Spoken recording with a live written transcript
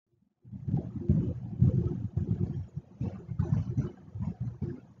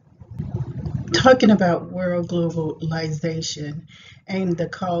talking about world globalization and the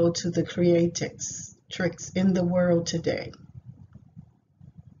call to the creatives tricks in the world today.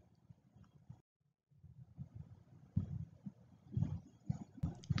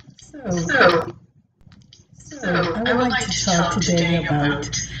 So, So, I I would would like like to to talk talk today today about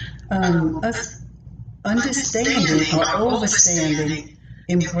about us us understanding understanding or or overstanding overstanding,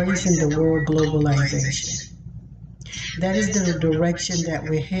 embracing the embracing the world word globalization. globalization. That is That is the the direction direction that that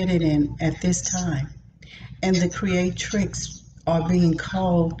we're we're headed headed in in at at this this time. time. And the And the creatrix creatrix are are being being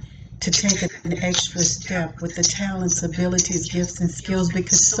called called to to take take an an extra extra step step with with the the talents, talents, abilities, abilities, gifts, gifts, and and skills skills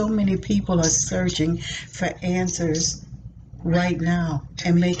because because so so many many people people are are searching searching for for answers answers right right now now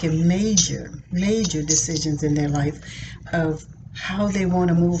and and making making major major decisions in their decisions in their life life of of how how they they want to want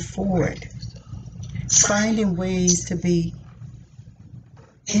to move move forward, forward, finding finding ways to ways to be be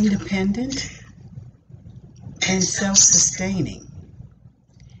independent independent and and self-sustaining. self-sustaining.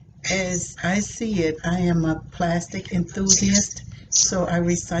 As As I I see see it, it, I I am am a a plastic plastic enthusiast, enthusiast, so so I I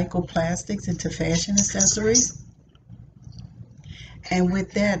recycle recycle plastics plastics into into fashion fashion accessories. accessories. And And with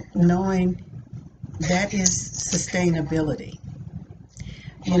with that, that, knowing knowing that that is is sustainability. sustainability.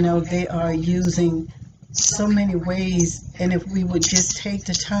 You You know, know, they they are are using using so so many many ways, ways, and and if if we we would would just just take take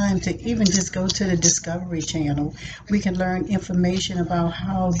the the time time to to even even just just go go to to the the Discovery Discovery Channel, Channel, we can we can learn learn information information about about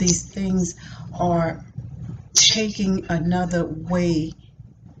how how these these things things are are taking taking another another way way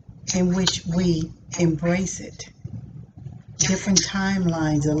in in which which we we embrace embrace it. it. Different Different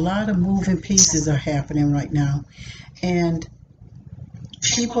timelines, timelines, a a lot lot of of moving moving pieces are pieces are happening happening right right now, now. and And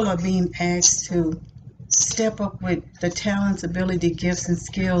people are people are being being asked asked to to step step up up with with the the talents, talents, ability, ability, gifts, and gifts, and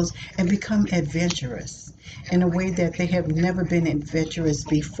skills skills and and become become adventurous adventurous in a in a way way that they that they have have never never been been adventurous adventurous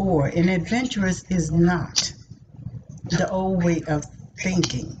before. before. And And adventurous adventurous is is not not the the old way old of way of thinking,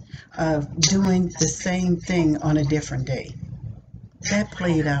 thinking, of of doing the doing the same same thing thing on a on a different different day. day. That That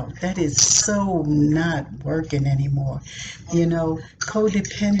played played out. out. That That is is so so not not working working anymore. anymore. You You know, know,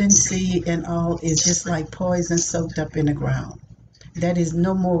 codependency and codependency all and is all is just just like like poison poison soaked up soaked in the up in the ground. ground. That is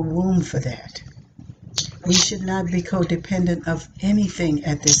no more room for For that. that, We we should should not be not be codependent of codependent of anything at anything this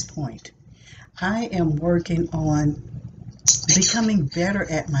at this point. point. I am I am working working on on becoming becoming better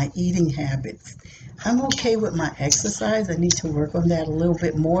at better my at my eating eating habits. habits. I'm I'm okay with okay my with my exercise. I need exercise. to I work need to on that a work on little that a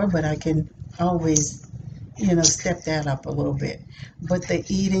bit little more, bit but I more, but can I can always, always, you know, step that step up a that up little a bit. little bit. But the But the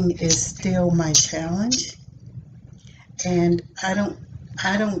eating eating is is still still my my challenge. challenge. And I And don't,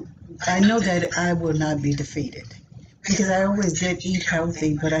 I I don't, don't, I I know know that that I I will will not be not be defeated defeated because I because I always always did did eat eat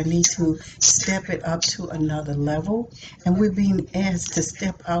healthy, healthy, but I but I need need to to step it step up it to up to another another level. level. And we're And being we're being asked to asked to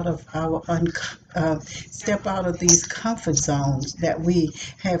step out step of out of our step step out of out of these these comfort comfort zones zones that that we we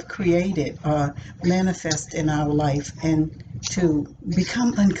have have created created or or manifest in our manifest in our life, life, and and to to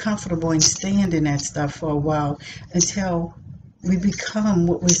become become uncomfortable and uncomfortable stand and in that stand in stuff that for a stuff for a while while until until we we become what become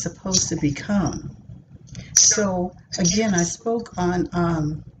we're what we're supposed to supposed to become. become. So So again, I again, I spoke spoke on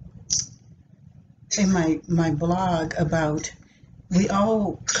on in in my my blog blog about about we we all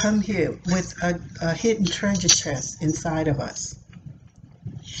all come come here here with with a hidden a treasure hidden chest treasure inside chest of inside us. of us.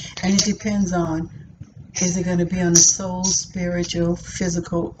 And it And it depends depends on, on, is it going is to it be going on to a be on a soul, soul, spiritual, spiritual,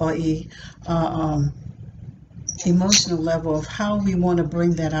 physical, or physical, uh, um, emotional emotional level of level of how we how we want to want to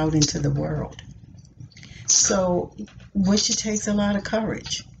bring bring that that out out into into the the world. world. So, So, which it which takes it a takes lot a of lot of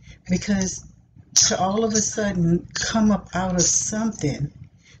courage courage because because to to all of a all of a sudden sudden come up come up out of out of something something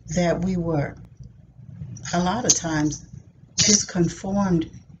that we that were we were a lot of a lot of times times just just conformed conformed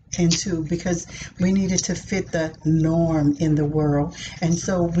into into because because we we needed to needed to fit the fit the norm in the norm in the world. world. And And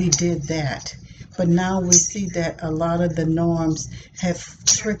so so we we did did that. that. But But now we now we see see that a that a lot of lot the of the norms norms have have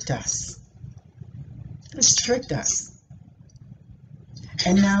tricked tricked us. us. It's tricked Tricked us. us.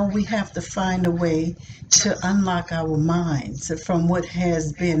 And now And we now we have to have to find a find a way way to to unlock unlock our our minds minds from what from what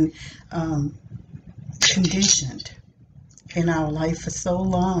has has been been um, conditioned conditioned in our in life our for life so for so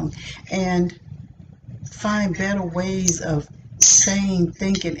long, long. and And find better find better ways of ways of saying,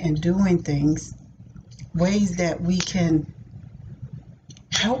 thinking, saying, and thinking, doing and doing things, things, ways that we ways that can we can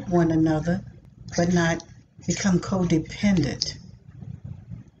help one help one another, another, but not but not become become codependent.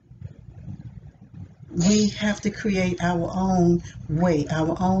 codependent. We have to We have to create our create our own own way,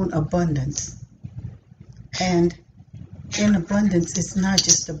 our way, own our own abundance. abundance. And in And abundance, in it's not abundance,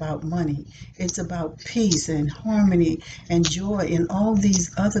 just it's not about just money, about money, it's about it's peace about and peace and harmony and harmony joy and and all joy these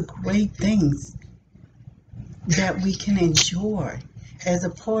and all other these great other great things things that we that can we can enjoy enjoy as a as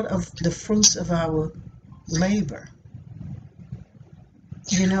part a of part the of the fruits of fruits of our our labor. labor.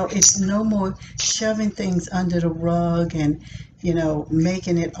 You know, it's It's no no more more shoving shoving things things under the under the rug rug and, and,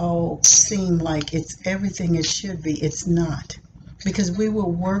 making it making all it all seem like seem it's like it's everything it everything should it be. should It's be. not. It's not. Because we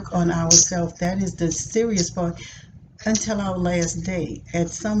will Because we work will on work on ourselves. That is ourselves. the That is the serious part serious part until our last until our day. last At day.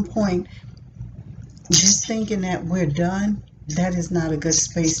 some At point, some point, just thinking that we're done, that is not a good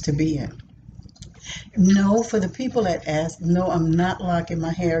space to be in. No, for the people that ask, no, I'm not locking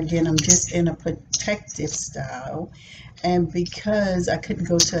my hair again. I'm just in a protective style. And because I couldn't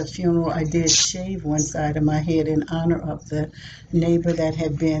go to a funeral, I did shave one side of my head in honor of the neighbor that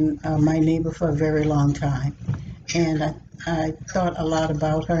had been my neighbor for a very long time. And I thought a lot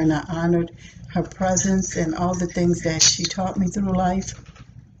about her, and I honored her presence and all the things that she taught me through life.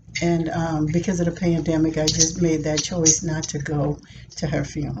 And because of the pandemic, I just made that choice not to go to her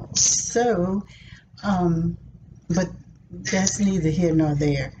funeral. So, but that's neither here nor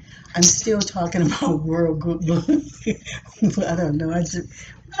there. I'm still talking about world group. I don't know.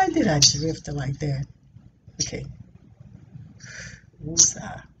 Why did I drift like that? Okay.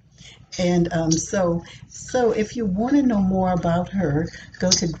 Woosah. And so if you want to know more about her, go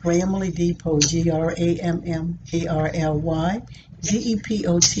to Grammarly Depot,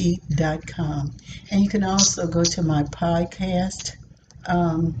 GrammarlyDepot.com. And you can also go to my podcast.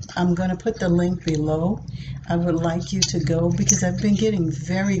 I'm going to put the link below. I would like you to go because I've been getting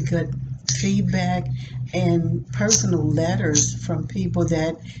very good feedback and personal letters from people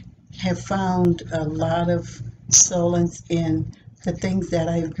that have found a lot of solace in the things that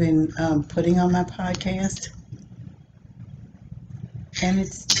I've been putting on my podcast. And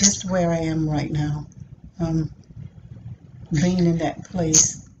it's just where I am right now, um, being in that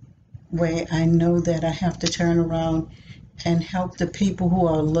place where I know that I have to turn around and help the people who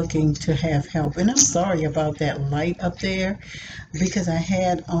are looking to have help. And I'm sorry about that light up there because I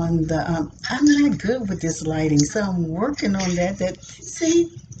had on the, I'm not good with this lighting, so I'm working on that.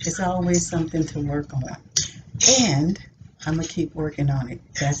 See, it's always something to work on. And I'm going to keep working on it.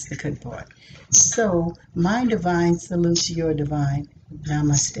 That's the good part. So, my divine salutes your divine.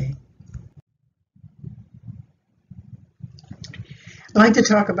 Namaste. I like to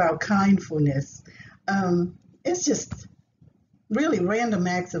talk about kindfulness. It's just really random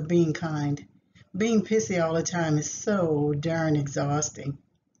acts of being kind. Being pissy all the time is so darn exhausting,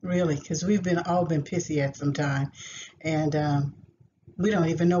 really, because we've been all been pissy at some time, and we don't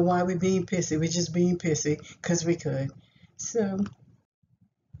even know why we're being pissy. We're just being pissy because we could. So,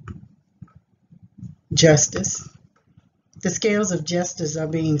 justice. The scales of justice are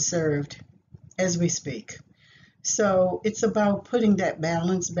being served as we speak. So it's about putting that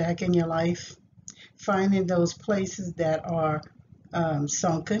balance back in your life, finding those places that are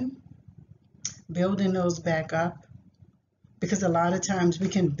sunken, building those back up, because a lot of times we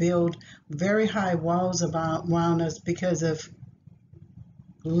can build very high walls around us because of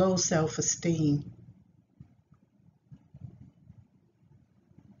low self-esteem.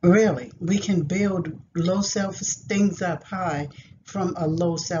 Really, we can build low self things up high from a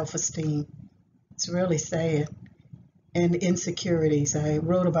low self-esteem. It's really sad. And insecurities. I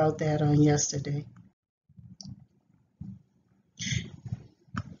wrote about that on yesterday.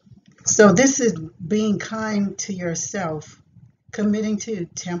 So this is being kind to yourself, committing to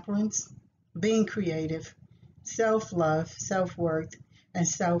temperance, being creative, self-love, self-worth, and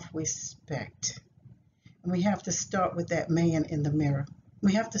self-respect. And we have to start with that man in the mirror.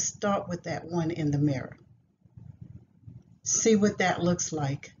 We have to start with that one in the mirror. See what that looks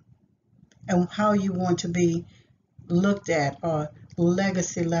like and how you want to be looked at or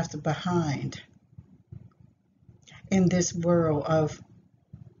legacy left behind in this world of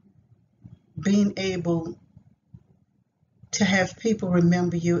being able to have people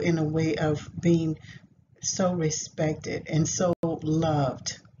remember you in a way of being so respected and so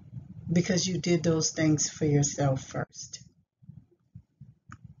loved because you did those things for yourself first.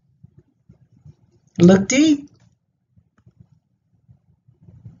 Look deep.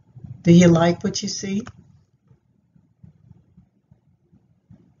 Do you like what you see?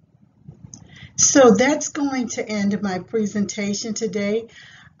 So that's going to end my presentation today.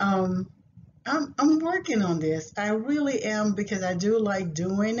 Um, I'm working on this. I really am because I do like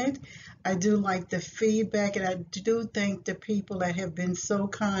doing it. I do like the feedback, and I do thank the people that have been so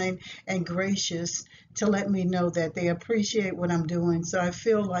kind and gracious to let me know that they appreciate what I'm doing. So I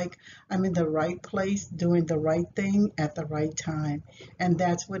feel like I'm in the right place, doing the right thing at the right time. And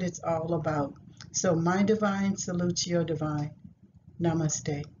that's what it's all about. So my divine salutes your divine.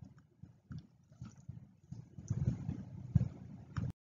 Namaste.